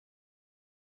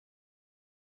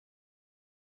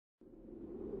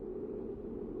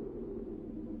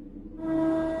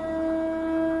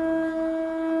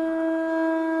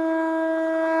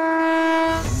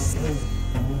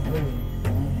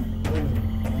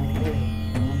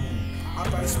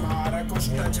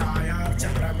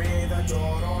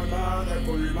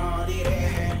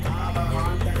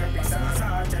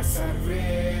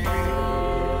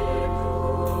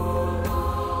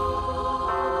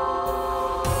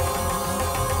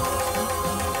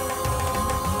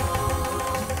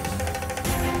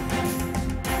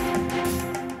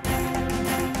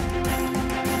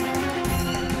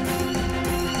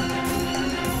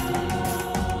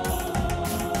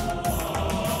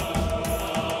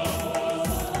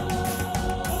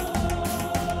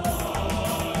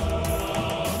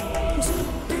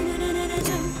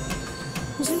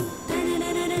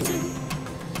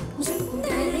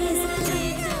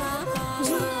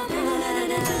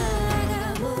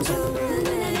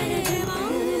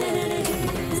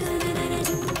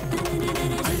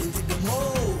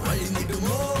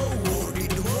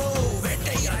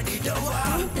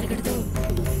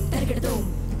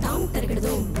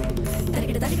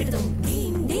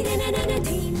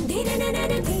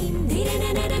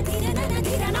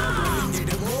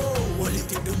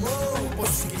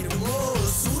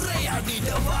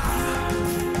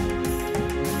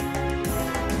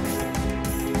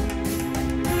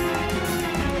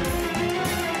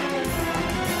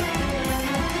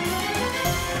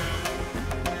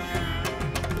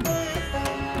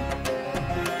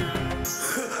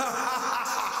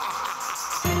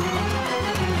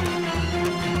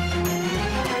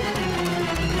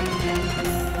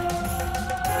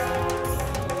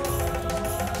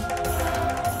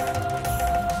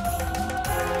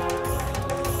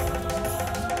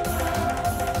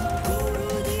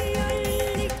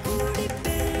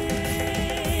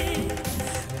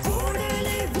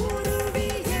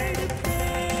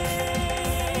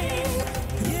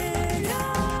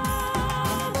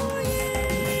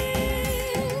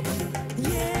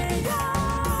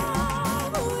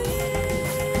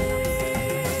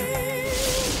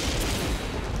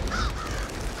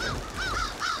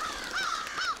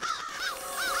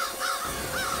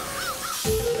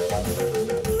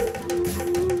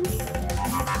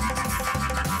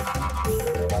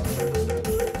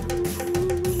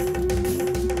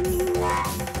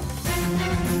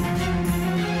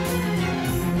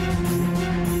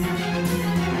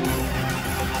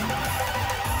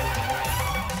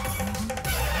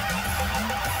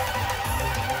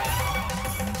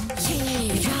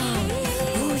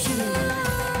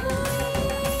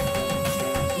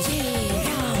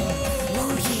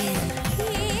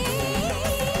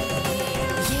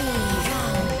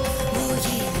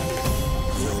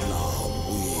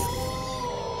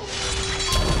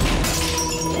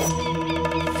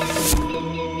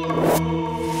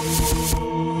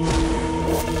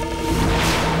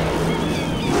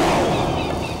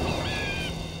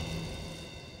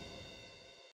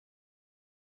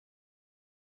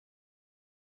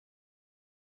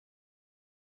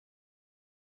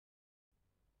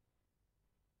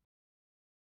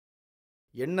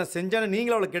என்ன செஞ்சானு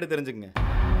நீங்களும் அவளை கேட்டு தெரிஞ்சுக்கங்க.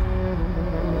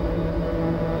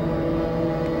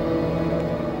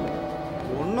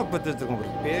 ஒன்ன பத்தி வச்சுக்கோங்க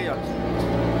பேயாள்.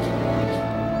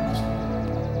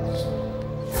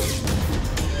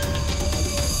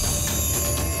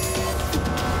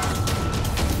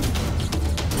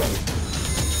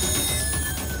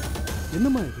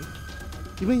 என்னம்மா இது?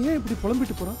 இவன் ஏன் இப்படி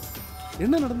புலம்பிட்டு போறான்?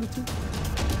 என்ன நடந்துச்சு?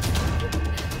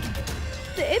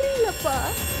 தெரியலப்பா.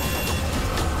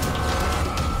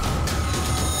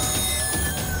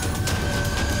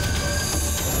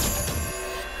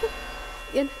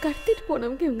 என்னை கடத்திட்டு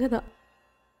போனவங்க இவங்க தான்.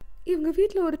 இவங்க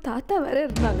வீட்டில் ஒரு தாத்தா வேற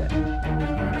இருந்தாங்க.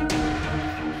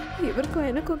 இவருக்கும்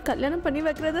எனக்கும் கல்யாணம் பண்ணி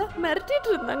வைக்கிறதா மிரட்டிட்டு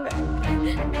இருந்தாங்க.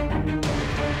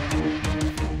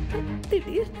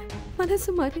 திடீர்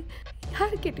மனசு மாதிரி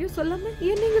யாருக்கிட்டையும் சொல்லாம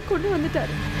என்னைங்க கொண்டு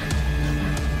வந்துட்டாரு.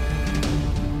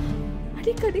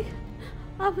 அடிக்கடி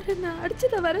அவர் என்ன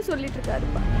அடிச்சத வேற சொல்லிட்டு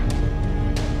இருக்காருப்பா.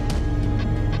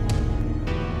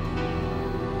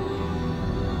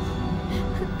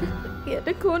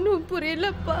 எனக்கு ஒன்றும்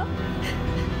புரியலப்பா.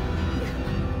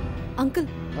 அங்கிள்,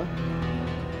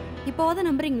 இப்போவாத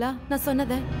நம்புறீங்களா நான்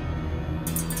சொன்னதை?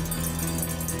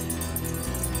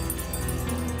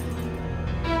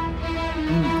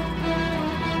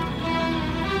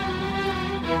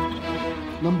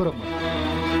 நம்புறம்மா.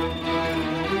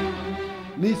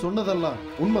 நீ சொன்னதெல்லாம்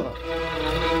உண்மைதான்.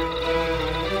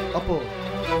 அப்போ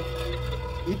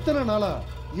இத்தனை நாளா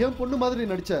என் பொண்ணு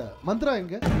மாதிரி நடிச்ச மந்த்ரா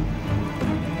எங்க?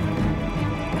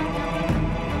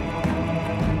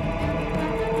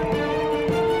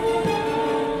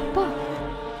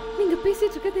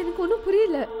 பேசிட்டு இருக்கிறது எனக்கு ஒன்றும்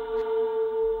புரியல.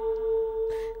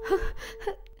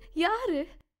 யாரு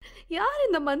யாரு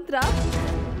இந்த மந்த்ரா?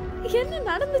 என்ன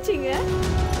நடந்துச்சுங்க?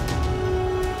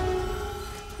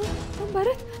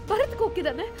 பரத்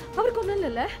ஓகே தானே? அவருக்கு ஒன்றும்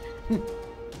இல்லைல்ல?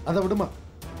 அதை விடுமா,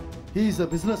 he is a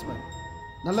business man.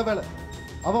 நல்ல வேலை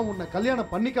அவன் உன்னை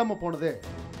கல்யாணம் பண்ணிக்காம போனதே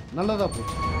நல்லதா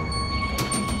போச்சு.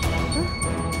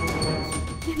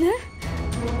 என்ன?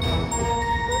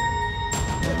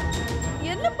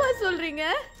 என்னப்பா சொல்றீங்க?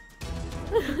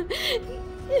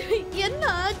 என்ன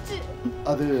ஆச்சு?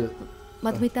 அது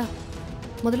மதுமிதா,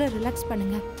 முதல்ல ரிலாக்ஸ்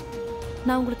பண்ணுங்க.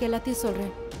 நான் உங்களுக்கு எல்லாத்தையும்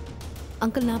சொல்றேன்.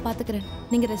 அங்கிள் நான் பாத்துக்கிறேன்,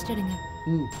 நீங்க ரெஸ்ட் எடுங்க.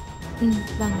 ம் ம்,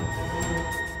 வாங்க.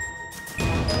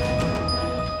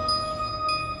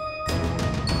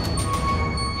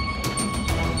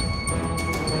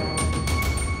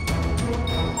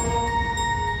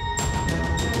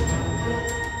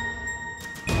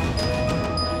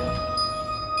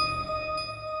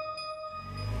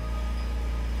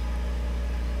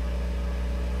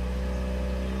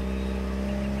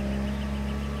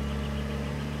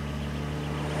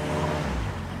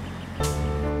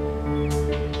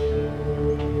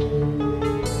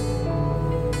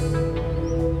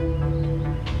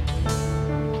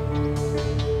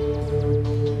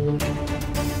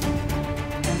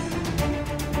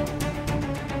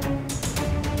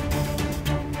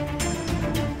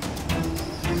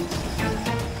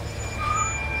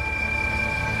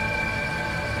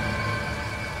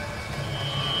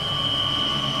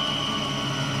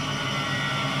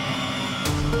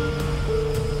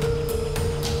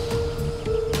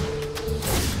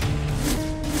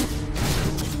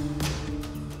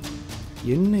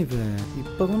 என்ன இவன்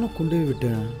இப்போதானே கொண்டு போய்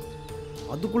விட்டேன்,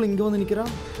 அதுக்குள்ளே இங்கே வந்து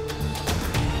நிற்கிறான்.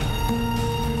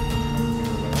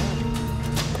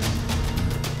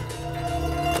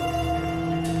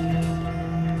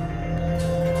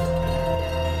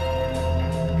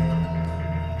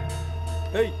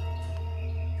 ஏய்,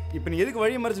 இப்போ நீ எதுக்கு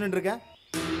வழியை மறைச்சு நின்றுருக்க?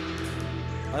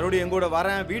 மறுபடியும் எங்கூட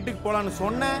வரேன், வீட்டுக்கு போகலான்னு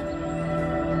சொன்னேன்.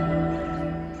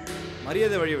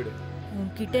 மரியாதை வழி விடு.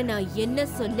 உன்கிட்ட நான் என்ன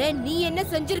சொன்னேன், நீ என்ன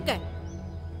செஞ்சிருக்க?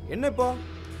 என்ன இப்போ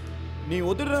நீ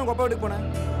ஒத்துட்டு தான் கொப்பா வீட்டுக்கு போன,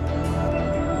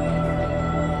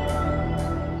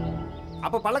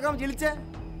 அப்ப பழக்காம ஜெயிச்ச,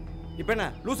 இப்ப என்ன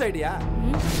லூஸ் ஐடியா?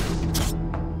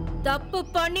 தப்பு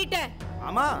பண்ணிட்ட.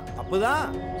 ஆமா தப்புதான்.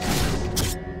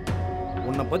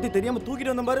 உன்னை பத்தி தெரியாம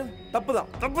தூக்கிட்டு வந்த பாரு,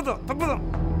 தப்புதான் தப்புதான் தப்புதான்.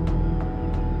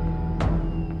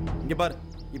 இங்க பாரு,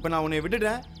 இப்ப நான் உன்னை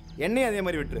விட்டுட்டேன், என்னையும் அதே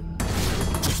மாதிரி விட்டுரு.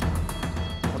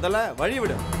 முதல்ல வழி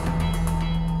விடு.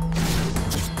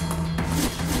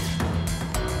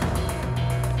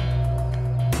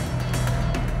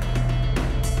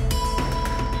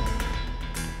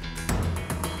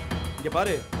 இங்க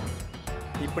பாரு,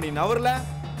 இப்ப நீ நவர்ல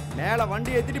மேல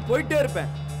வண்டி ஏத்திட்டு போயிட்டே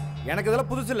இருப்பேன். எனக்கு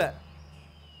இதெல்லாம் புதுசு இல்ல.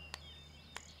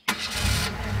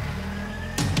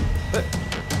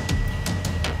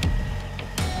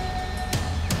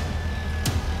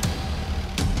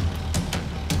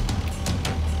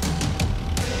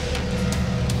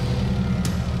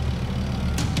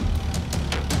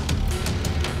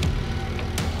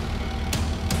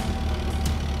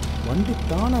 வண்டி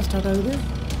தானா ஸ்டார்ட் ஆகுது.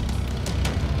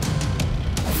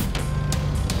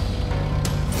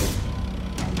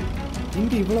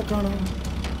 இங்க இவ்வளவு காணும்.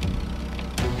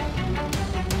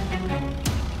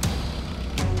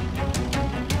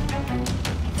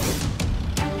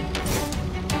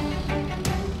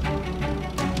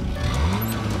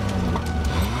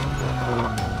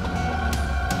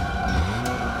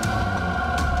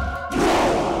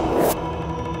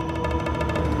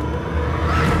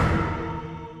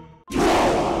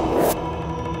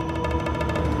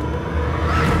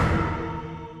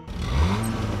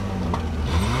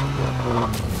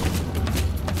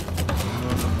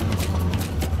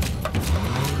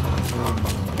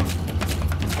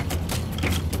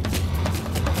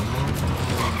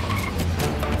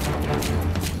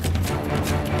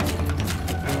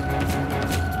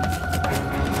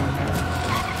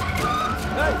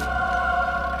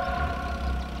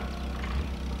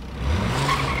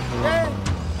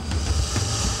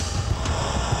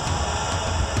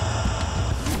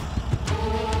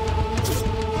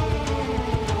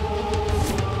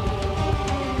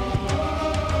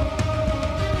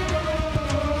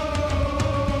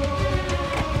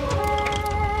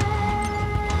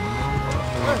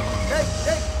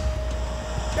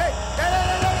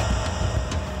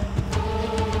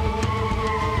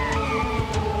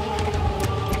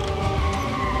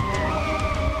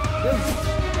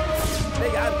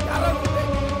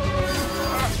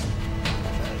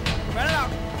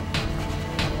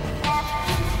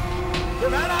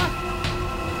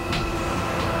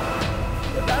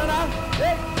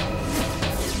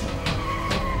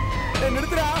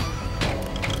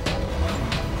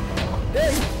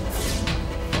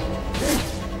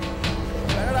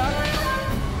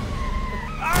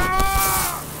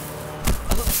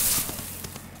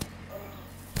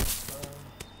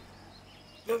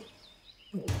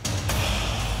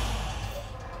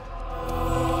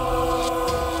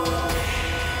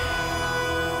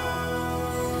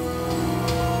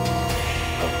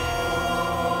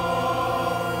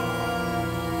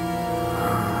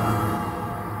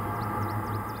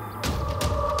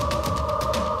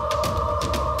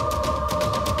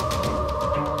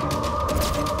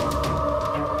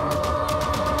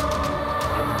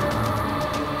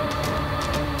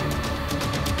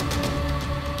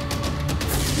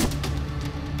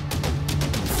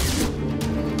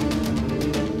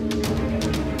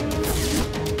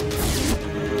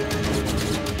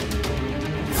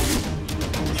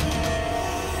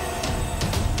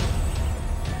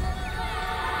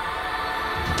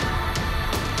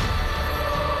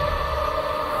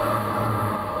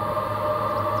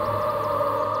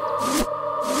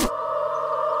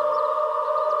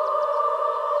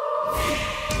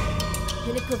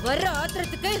 உனக்கு வர்ற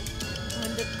ஆத்திரத்துக்கு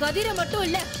அந்த கதிரை மட்டும்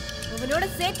இல்ல, அவனோட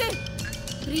சேர்த்து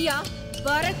பிரியா,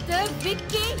 பரத்,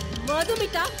 விக்கி,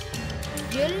 மதுமிதா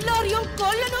எல்லாரையும்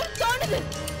கொல்லணும்னு தோணுது.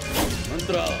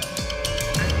 மந்த்ரா,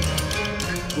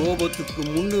 கோபத்துக்கு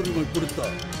முன்னுரிமை கொடுத்தா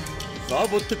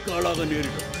சாபத்துக்கு ஆளாக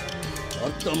நேரிடும்.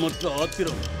 அர்த்தமற்ற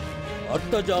ஆத்திரம்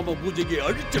அர்த்தஜாம பூஜையை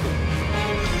அழிச்சிடும்.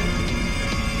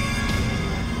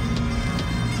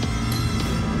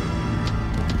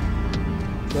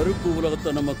 கருப்பு உலகத்தை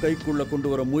நம்ம கைக்குள்ள கொண்டு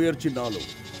வர முயற்சினாலும்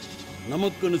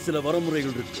நமக்குன்னு சில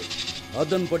வரமுறைகள் இருக்கு.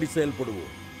 அதன்படி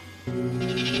செயல்படுவோம்.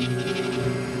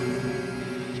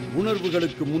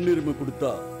 உணர்வுகளுக்கு முன்னுரிமை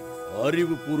கொடுத்தா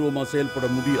அறிவுபூர்வமா செயல்பட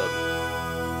முடியாது.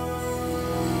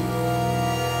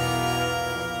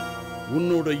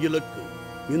 உன்னோட இலக்கு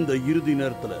இந்த இறுதி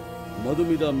நேரத்துல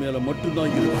மதுமிதா மேல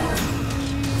மட்டும்தான் இருக்கு.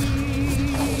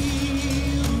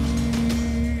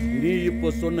 நீ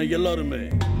இப்ப சொன்ன எல்லாருமே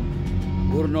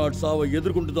ஒரு நாள் சாவை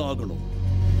எதிர்கொண்டுதான் ஆகணும்.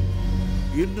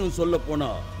 இன்னும் சொல்ல போனா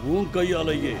உன்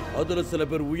கையாலேயே அதுல சில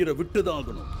பேர் உயிரை விட்டுதான்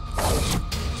ஆகணும்.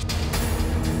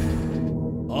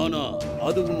 ஆனா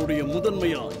அது உன்னுடைய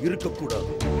முதன்மையா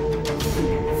இருக்கக்கூடாது.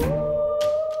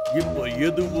 இப்ப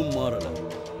எதுவும் மாறல.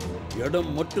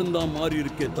 இடம் மட்டும்தான் மாறி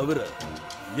இருக்கே தவிர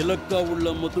இலக்கா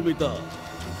உள்ள மதுமிதா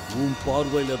உன்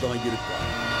பார்வையில தான் இருக்கா.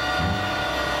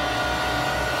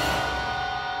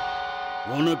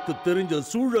 உனக்கு தெரிஞ்ச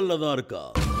சூழல்ல தான் இருக்கா.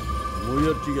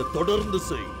 முயற்சியை தொடர்ந்து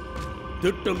செய்.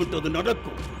 திட்டமிட்டது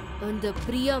நடக்கும். அந்த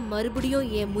பிரியா மறுபடியும்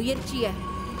என் முயற்சிய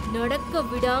நடக்க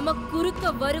விடாம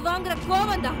குறுக்க வருவாங்கிற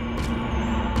கோவம்தான்.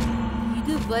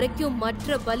 இது வரைக்கும்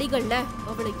மற்ற பலிகள்ல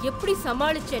அவளை எப்படி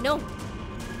சமாளிச்சேனோ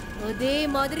அதே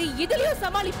மாதிரி இதுலயும்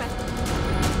சமாளிப்பேன்.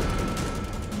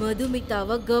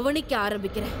 மதுமிதாவை கவனிக்க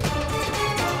ஆரம்பிக்கிறேன்.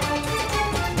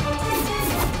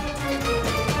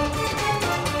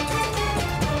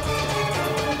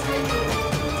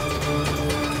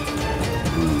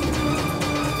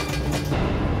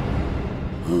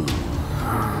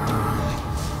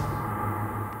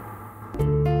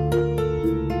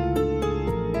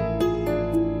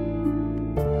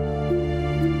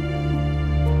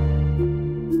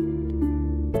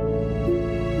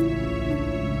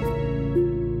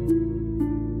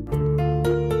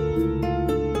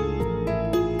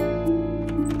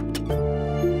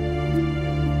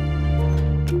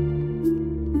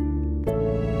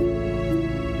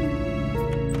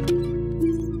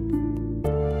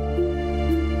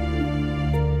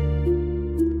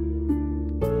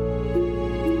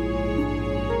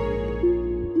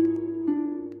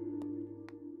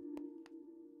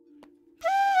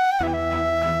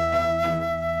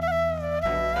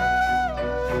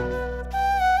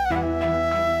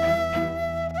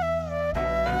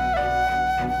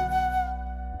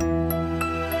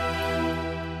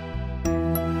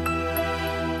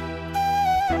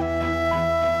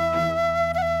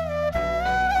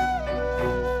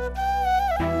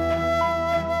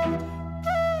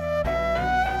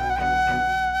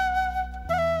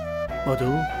 மது,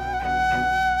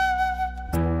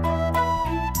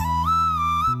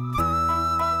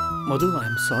 மது, ஐ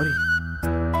எம் சாரி.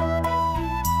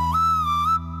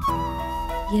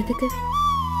 எதுக்கு?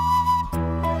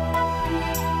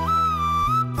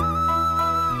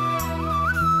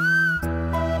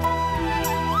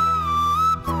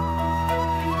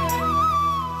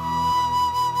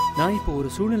 நான் இப்போ ஒரு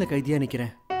சூழ்நிலை கைதியா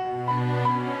நிக்கிறேன்.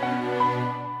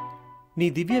 நீ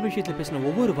திவ்யா விஷயத்துல பேசின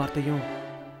ஒவ்வொரு வார்த்தையும்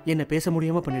என்ன பேச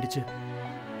முடியாம பண்ணிடுச்சு.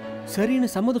 சரின்னு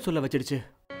சம்மதம் சொல்ல வச்சிடுச்சு.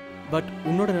 பட்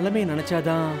உன்னோட நிலைமையை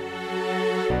நினைச்சாதான்.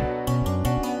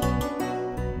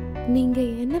 நீங்க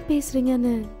என்ன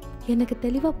பேசுறீங்கன்னு எனக்கு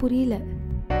தெளிவா புரியல.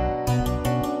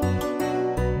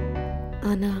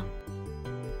 ஆனா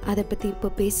அதை பத்தி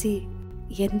இப்போ பேசி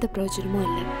எந்த பிரயோஜனமும்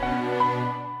இல்லை.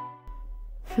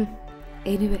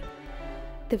 Anyway,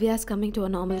 Divya is coming to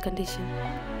a normal condition.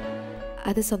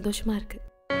 அது சந்தோஷமா இருக்கு.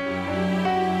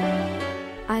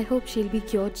 I hope she'll be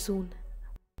cured சூன்.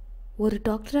 ஒரு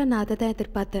டாக்டரா நான் அதை தான்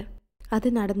எதிர்பார்த்தேன். அது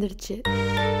நடந்துடுச்சு.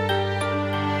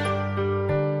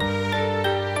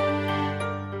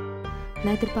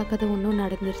 நான் எதிர்பார்க்காத ஒன்றும்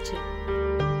நடந்துருச்சு.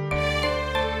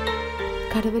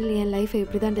 கடவுள் என் லைஃப்பை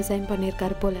இப்படி தான் டிசைன்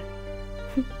பண்ணியிருக்காரு போல.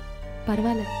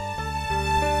 பரவாயில்ல.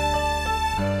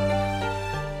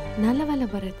 நல்ல வேலை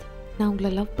பரத், நான்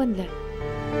உங்களை லவ் பண்ணல.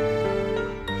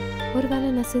 ஒருவேளை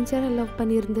நான் சின்சியராக லவ்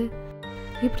பண்ணியிருந்து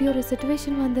இப்படி ஒரு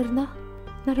சிச்சுவேஷன் வந்திருந்தா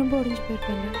நான் ரொம்ப உடைஞ்சு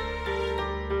போயிருப்பேன்.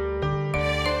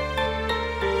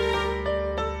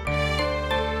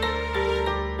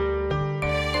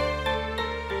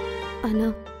 ஆனா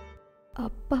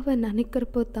அப்பாவை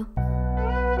நினைக்கிறப்போ தான்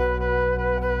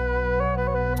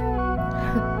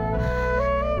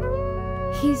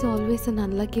he is always an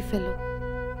unlucky fellow.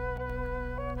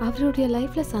 அவருடைய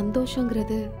லைஃப்ல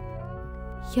சந்தோஷங்கிறது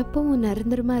எப்பவும்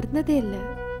நிரந்தரமா இருந்ததே இல்லை.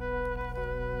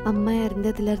 அம்மா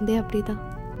இருந்ததுல இருந்தே அப்படிதான்.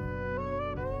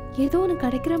 ஏதோ ஒன்று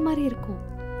கிடைக்கிற மாதிரி இருக்கும்,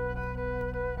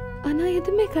 ஆனா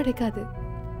எதுவுமே கிடைக்காது.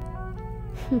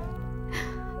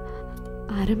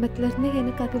 ஆரம்பத்துல இருந்தே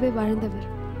எனக்காகவே வாழ்ந்தவர்.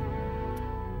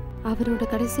 அவரோட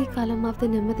கடைசி காலமாவது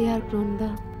நிம்மதியா இருக்கணும்னு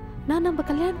தான் நான் நம்ம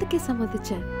கல்யாணத்துக்கே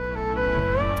சம்மதிச்சேன்.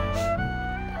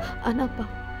 ஆனாப்பா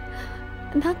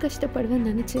நான் கஷ்டப்படுவேன்னு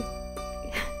நினைச்சு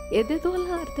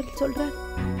எதோலாம் அர்த்தம் சொல்றார்.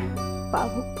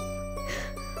 பாவம்,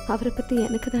 அவரை பத்தி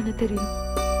எனக்கு தானே தெரியும்.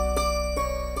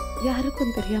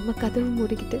 யாருக்கும் தெரியாம கதவு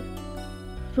மூடிக்கிட்டு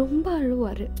ரொம்ப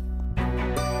அழுவாரு.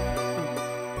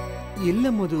 இல்ல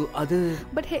மது, அது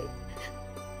But hey,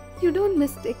 you don't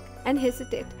mistake and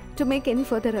hesitate to make any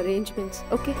further arrangements,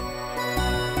 okay?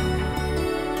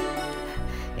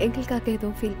 எங்களுக்காக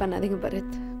எதுவும் ஃபீல் பண்ணாதீங்க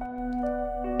பரத்.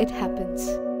 It happens.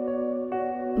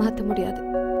 மாற்ற முடியாது.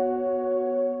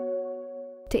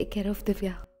 Take care of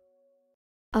Divya.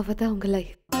 அவ தான் உங்க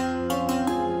லைஃப்.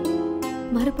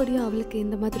 மறுபடியும் அவளுக்கு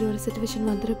இந்த மாதிரி ஒரு சிச்சுவேஷன்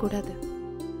வந்துடக்கூடாது.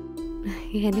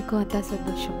 எனக்கும் அதான்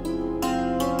சந்தோஷம்.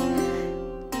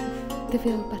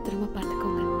 திவ்யாவை பத்திரமா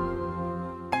பார்த்துக்கோங்க.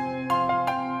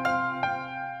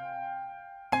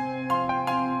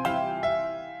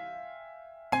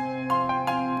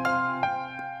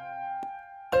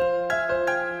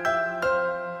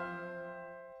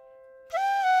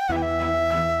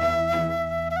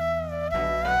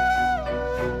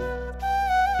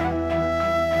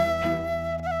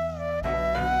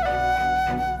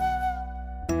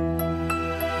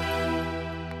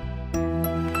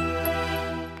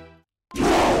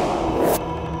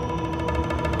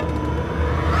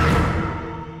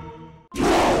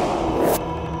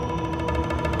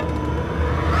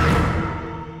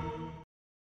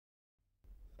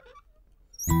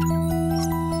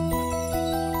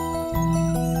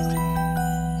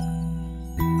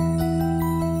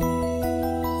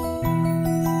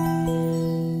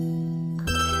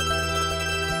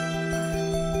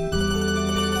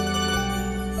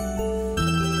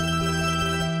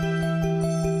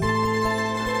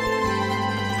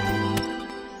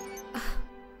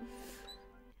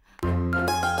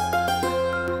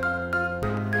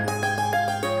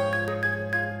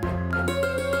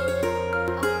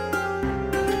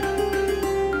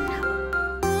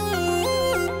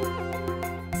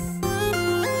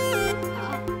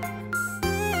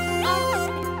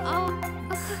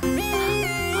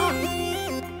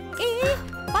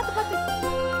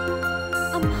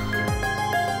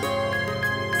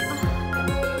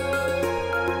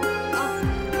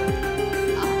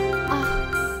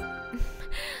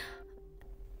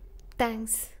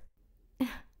 Thanks.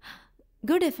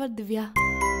 Good effort, Divya.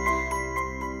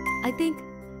 I think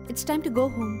it's time to go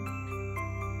home.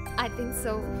 I think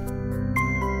so.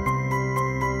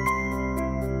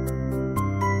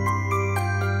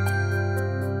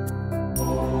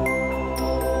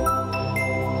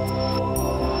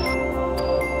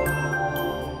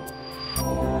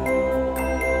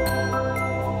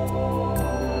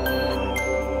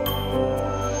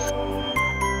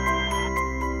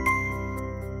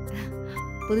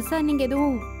 புதுசா நீங்க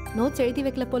எதுவும் நோட்ஸ் எழுதி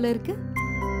வைக்கல போல இருக்கு.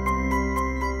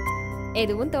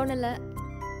 எதுவும் தோணல,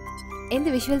 எந்த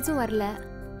விஷுவல்ஸும் வரல,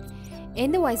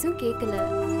 எந்த வாய்ஸும் கேட்கல.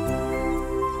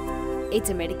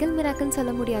 இட்ஸ் மெடிக்கல் மிராக்கல்னு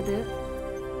சொல்ல முடியாது,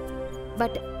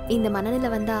 பட் இந்த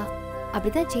மனநிலை வந்தா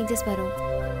அப்படிதான் சேஞ்சஸ் வரும்.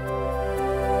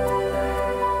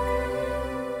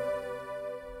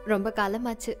 ரொம்ப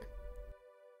காலமாச்சு.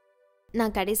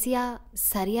 நான் கடைசியா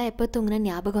சரியா எப்போ தூங்கின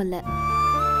ஞாபகம் இல்லை.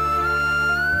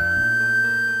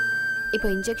 இப்போ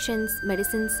இன்ஜெக்ஷன்ஸ்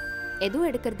மெடிசின்ஸ் எதுவும்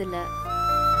எடுக்கிறது இல்லை.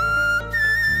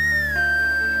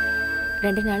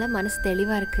 2 நாளா மனசு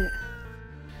தெளிவா இருக்கு,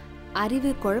 அறிவு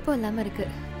குழப்பம் இல்லாம இருக்கு.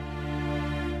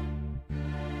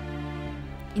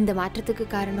 இந்த மாற்றத்துக்கு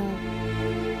காரணம்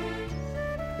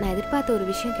நான் எதிர்பார்த்த ஒரு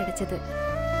விஷயம் கிடைச்சது.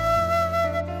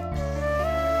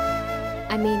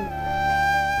 ஐ மீன்,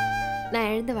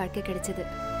 நான் எழுந்த வாழ்க்கை கிடைச்சது.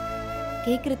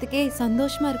 கேட்கறதுக்கே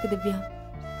சந்தோஷமா இருக்கு திவ்யா.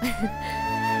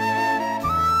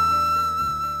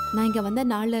 நான் இங்க வந்த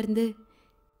நாள்ல இருந்து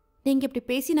நீங்க இப்படி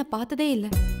பேசி நான் பார்த்ததே இல்லை.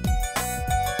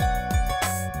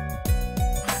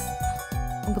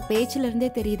 உங்க பேச்சுல இருந்தே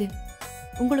தெரியுது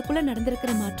உங்களுக்குள்ள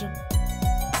நடந்திருக்கிற மாற்றம்.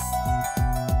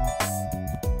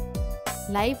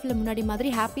 லைஃப்ல முன்னாடி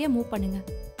மாதிரி ஹாப்பியா மூவ் பண்ணுங்க.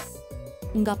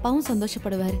 உங்க அப்பாவும்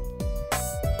சந்தோஷப்படுவாரு.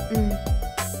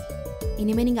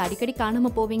 இனிமே நீங்க அடிக்கடி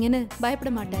காணாம போவீங்கன்னு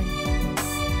பயப்பட மாட்டாரு.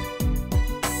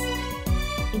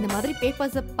 இந்த மாதிரி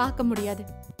பேப்பர்ஸை பார்க்க முடியாது.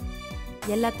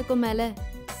 எல்லாத்துக்கும் மேல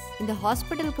இந்த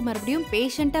ஹாஸ்பிட்டலுக்கு மறுபடியும்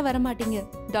பேஷண்டா வர மாட்டீங்க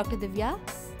டாக்டர் திவ்யா.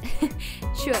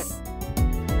 ஷுவர்.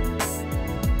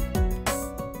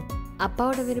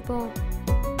 அப்பாவோட விருப்பம்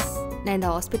நான் இந்த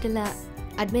ஹாஸ்பிட்டலில்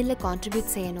அட்மினில்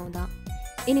கான்ட்ரிபியூட் செய்யணும் தான்.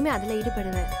 இனிமேல் அதில்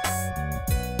ஈடுபடுவேன்.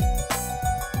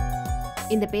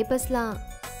 இந்த பேப்பர்ஸ்லாம்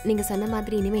நீங்கள் சொன்ன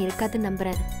மாதிரி இனிமேல் இருக்காதுன்னு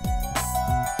நம்புகிறேன்.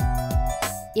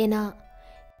 ஏன்னா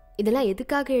இதெல்லாம்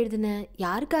எதுக்காக எழுதுனேன்,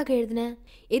 யாருக்காக எழுதுனேன்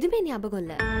எதுவுமே ஞாபகம்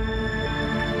இல்லை.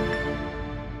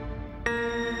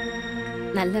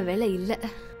 நல்ல வேலை இல்லை.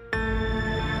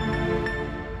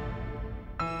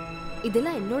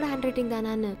 இதெல்லாம் என்னோட ஹேண்ட் ரைட்டிங்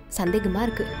தானான்னு சந்தேகமாக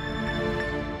இருக்கு.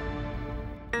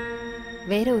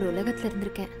 வேற ஒரு உலகத்தில்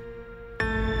இருந்திருக்கேன்.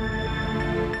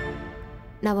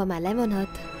 Now I'm alive on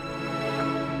earth.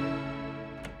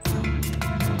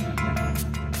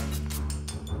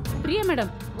 Priya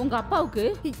madam, உங்க அப்பாவுக்கு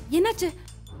என்னாச்சு?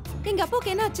 எங்க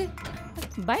அப்பாவுக்கு என்னாச்சு?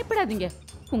 பயப்படாதீங்க,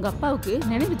 உங்க அப்பாவுக்கு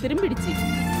நினைவு திரும்பிடுச்சு.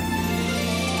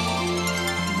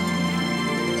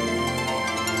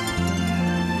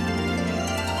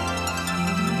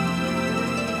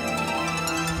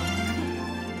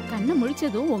 கண்ணை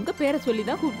முழிச்சதும் உங்க பேரை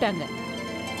சொல்லிதான் கூப்பிட்டாங்க.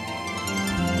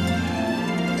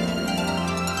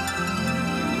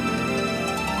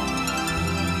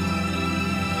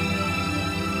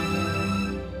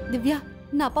 திவ்யா,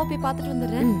 நான் அப்பா போய் பார்த்துட்டு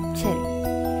வந்துடுறேன். சரி.